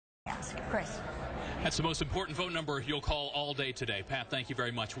ask. Chris. That's the most important phone number you'll call all day today. Pat, thank you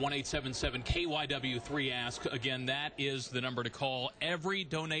very much. 1-877-KYW3-ASK. Again, that is the number to call. Every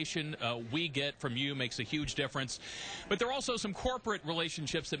donation we get from you makes a huge difference. But there are also some corporate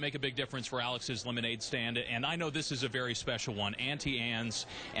relationships that make a big difference for Alex's Lemonade Stand. And I know this is a very special one. Auntie Anne's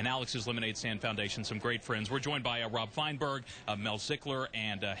and Alex's Lemonade Stand Foundation, some great friends. We're joined by Rob Feinberg, Mel Zickler,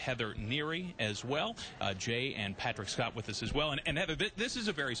 and Heather Neary as well. Jay and Patrick Scott with us as well. And Heather, this is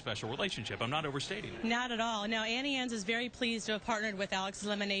a very special relationship. I'm not overstating. Not at all. No, Auntie Anne's is very pleased to have partnered with Alex's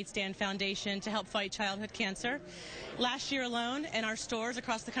Lemonade Stand Foundation to help fight childhood cancer. Last year alone, in our stores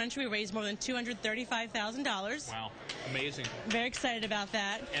across the country, we raised more than $235,000. Wow. Amazing. Very excited about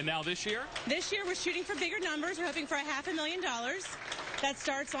that. And now this year? This year, we're shooting for bigger numbers. We're hoping for $500,000. That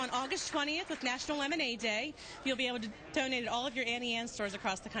starts on August 20th with National Lemonade Day. You'll be able to donate at all of your Auntie Anne stores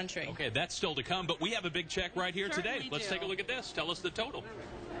across the country. Okay, that's still to come, but we have a big check right here today. Let's take a look at this. Tell us the total.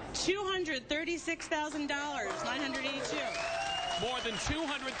 $236,982. More than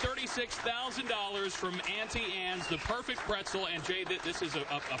 $236,000 from Auntie Anne's, the perfect pretzel. And Jay, this is a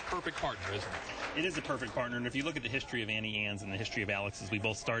perfect partner, isn't it? It is a perfect partner. And if you look at the history of Auntie Anne's and the history of Alex's, we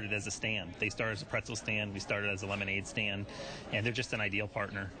both started as a stand. They started as a pretzel stand. We started as a lemonade stand. And they're just an ideal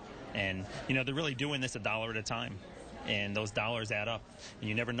partner. And, you know, they're really doing this $1 at a time. And those dollars add up. And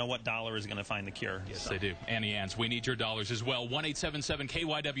you never know what dollar is going to find the cure. Yes, they do. Auntie Anne's, we need your dollars as well.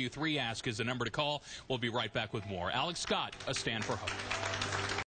 1-877-KYW3-ASK is the number to call. We'll be right back with more. Alex Scott, A Stand for Hope.